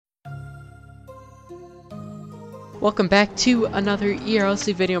Welcome back to another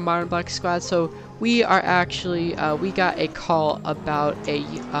ERLC video, ModernBlox Squad. So we are actually, we got a call about a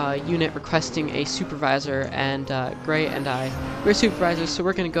unit requesting a supervisor, and Gray and we're supervisors, so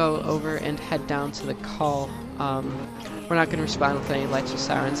we're going to go over and head down to the call. We're not going to respond with any lights or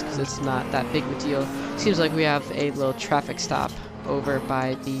sirens because it's not that big of a deal. Seems like we have a little traffic stop over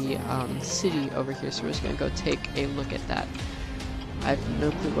by the city over here, so we're just going to go take a look at that. I have no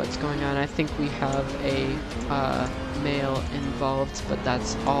clue what's going on. I think we have a male involved, but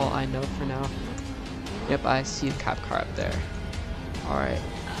that's all I know for now. Yep, I see the cop car up there. Alright.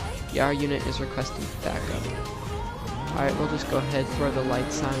 Yeah, our unit is requesting backup. Alright, we'll just go ahead, throw the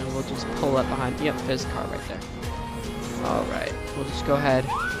lights on, and we'll just pull up behind. Yep, there's the car right there. Alright, we'll just go ahead.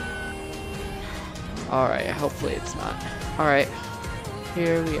 Alright, hopefully it's not. Alright,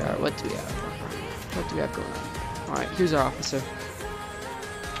 here we are. What do we have? What do we have going on? Alright, here's our officer.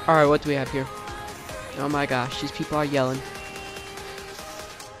 Alright, what do we have here? Oh my gosh, these people are yelling.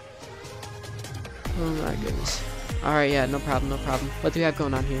 Oh my goodness. Alright, yeah, no problem, no problem. What do we have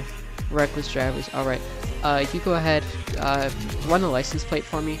going on here? Reckless drivers. Alright. You go ahead, run the license plate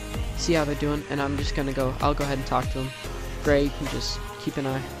for me, see how they're doing, and I'm just gonna go, I'll go ahead and talk to them. Gray, you can just keep an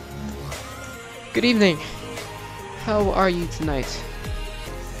eye. Good evening. How are you tonight?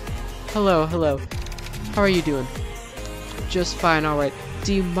 Hello, hello. How are you doing? Just fine, alright.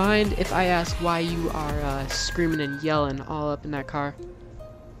 Do you mind if I ask why you are screaming and yelling all up in that car?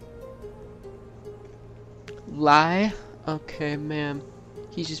 Lie? Okay, ma'am.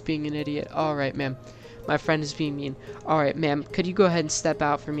 He's just being an idiot. Alright, ma'am. My friend is being mean. Alright, ma'am. Could you go ahead and step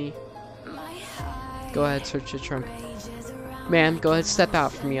out for me? Go ahead, search your trunk. Ma'am, go ahead, step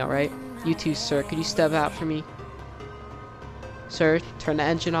out for me, alright? You too, sir. Could you step out for me? Sir, turn the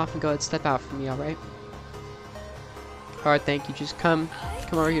engine off and go ahead, step out for me, alright? Alright, thank you. Just come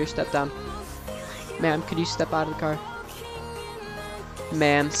over here, step down. Ma'am, could you step out of the car?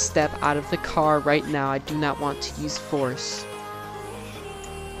 Ma'am, step out of the car right now. I do not want to use force.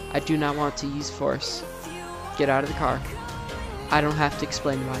 I do not want to use force. Get out of the car. I don't have to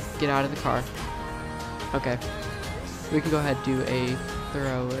explain why. Get out of the car. Okay. We can go ahead and do a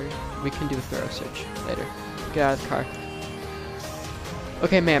thorough, or we can do a thorough search later. Get out of the car.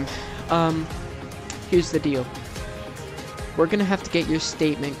 Okay, ma'am. Here's the deal. We're gonna have to get your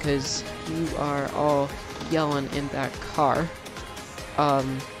statement because you are all yelling in that car.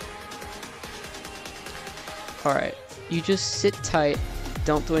 Alright. You just sit tight.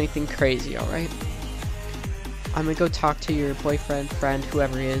 Don't do anything crazy, alright? I'm gonna go talk to your boyfriend, friend,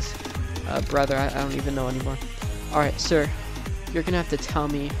 whoever he is. Brother, I don't even know anymore. Alright, sir. You're gonna have to tell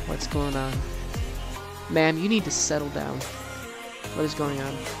me what's going on. Ma'am, you need to settle down. What is going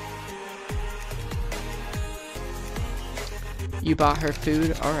on? You bought her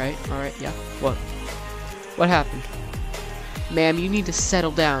food? Alright, yeah. What happened? Ma'am, you need to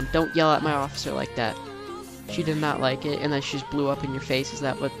settle down. Don't yell at my officer like that. She did not like it, and then she just blew up in your face. Is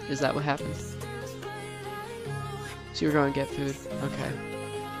that what happened? So you're going to get food? Okay.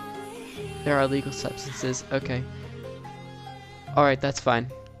 There are illegal substances. Okay. Alright, that's fine.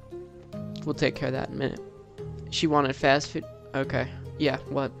 We'll take care of that in a minute. She wanted fast food? Okay. Yeah,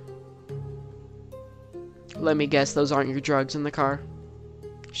 what? Let me guess, those aren't your drugs in the car?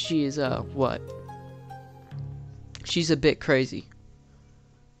 She is, what? She's a bit crazy.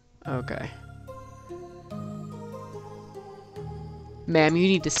 Okay. Ma'am, you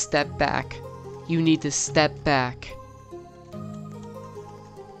need to step back. You need to step back.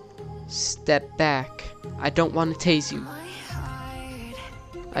 Step back. I don't want to tase you.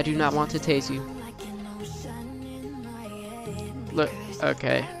 I do not want to tase you. Look,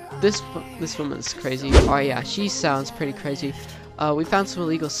 okay. This woman's crazy. Oh yeah, she sounds pretty crazy. We found some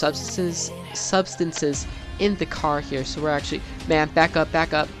illegal substances in the car here, so we're actually, ma'am, back up,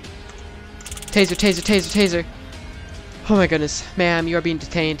 back up. Taser, taser, taser, taser. Oh my goodness, ma'am, you are being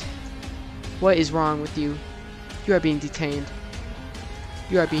detained. What is wrong with you? You are being detained.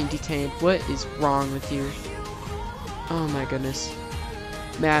 You are being detained. What is wrong with you? Oh my goodness.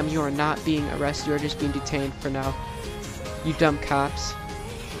 Ma'am, you are not being arrested. You are just being detained for now. You dumb cops.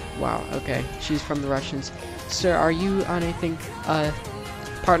 Wow, okay. She's from the Russians. Sir, are you on anything?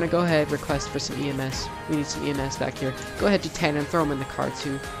 Partner, go ahead, request for some EMS. We need some EMS back here. Go ahead, detain him, throw him in the car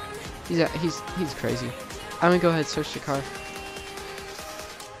too. He's crazy. I'm gonna go ahead and search the car.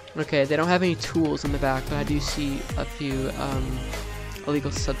 Okay, they don't have any tools in the back, but I do see a few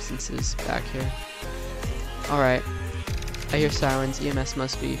illegal substances back here. Alright. I hear sirens. EMS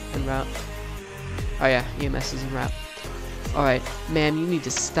must be en route. Oh yeah, EMS is en route. Alright, ma'am, you need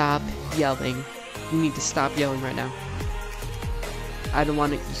to stop yelling. You need to stop yelling right now. I don't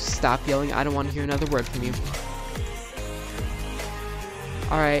want to stop yelling. I don't want to hear another word from you.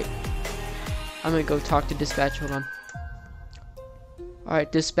 Alright. I'm gonna go talk to dispatch. Hold on.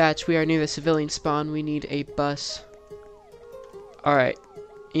 Alright, dispatch, we are near the civilian spawn. We need a bus. Alright.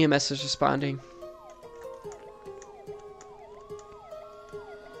 EMS is responding.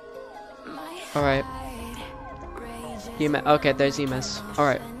 Alright. EMS. Okay, there's EMS.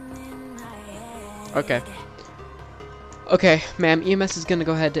 Alright. Okay. Okay, ma'am, EMS is gonna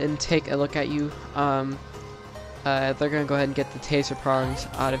go ahead and take a look at you. They're gonna go ahead and get the taser prongs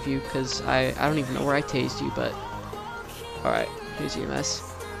out of you, because I don't even know where I tased you, but... Alright, here's EMS.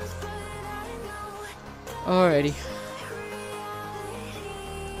 Alrighty.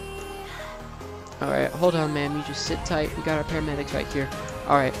 Alright, hold on, ma'am, you just sit tight. We got our paramedics right here.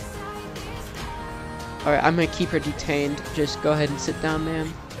 Alright. Alright, I'm gonna keep her detained. Just go ahead and sit down,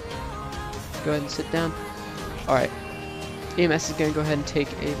 ma'am. Go ahead and sit down. Alright. EMS is gonna go ahead and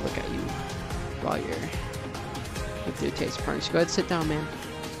take a look at you while you're with your taser prongs. Go ahead and sit down, ma'am.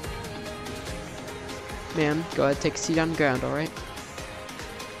 Ma'am, go ahead and take a seat on the ground, alright?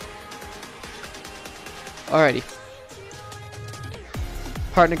 Alrighty.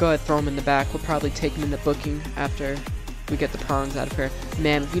 Partner, go ahead, throw him in the back. We'll probably take him in the booking after we get the prongs out of her.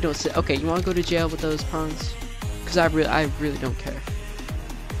 Ma'am, if you don't sit... Okay, you want to go to jail with those prongs? Because I really don't care.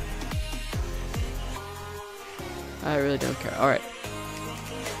 I really don't care. Alright.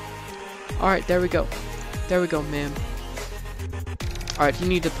 Alright, there we go. There we go, ma'am. Alright, do you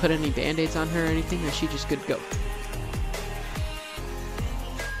need to put any band-aids on her or anything? Or is she just good to go?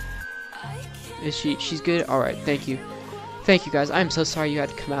 Is she's good? Alright, thank you. Thank you, guys. I'm so sorry you had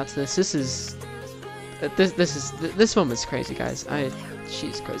to come out to this. This woman's crazy, guys.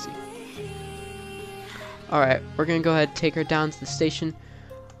 She's crazy. Alright, we're gonna go ahead and take her down to the station.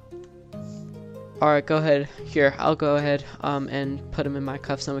 Alright, go ahead. Here, I'll go ahead and put him in my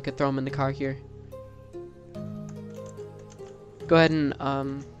cuffs, and we could throw him in the car here. Go ahead and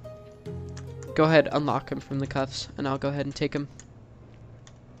unlock him from the cuffs, and I'll go ahead and take him.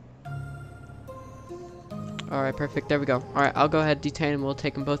 Alright, perfect. There we go. Alright, I'll go ahead and detain him. We'll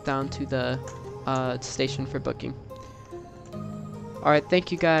take them both down to the station for booking. Alright,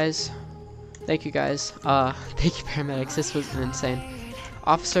 thank you guys. Thank you guys. Thank you, paramedics. This was insane.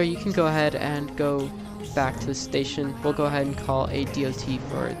 Officer, you can go ahead and go back to the station. We'll go ahead and call a DOT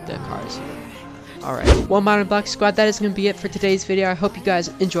for the cars. Alright, well, ModernBlox Squad, that is going to be it for today's video. I hope you guys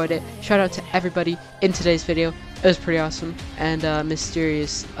enjoyed it. Shout out to everybody in today's video. It was pretty awesome. And the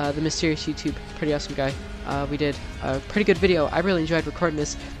mysterious YouTube, pretty awesome guy. We did a pretty good video. I really enjoyed recording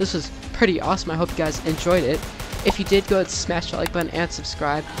this. This was pretty awesome. I hope you guys enjoyed it. If you did, go ahead and smash the like button and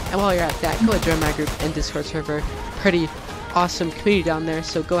subscribe. And while you're at that, go ahead and join my group and Discord server. Pretty awesome community down there,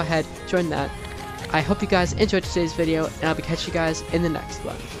 so go ahead, join that. I hope you guys enjoyed today's video, and I'll be catching you guys in the next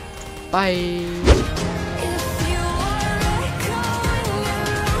one. Bye!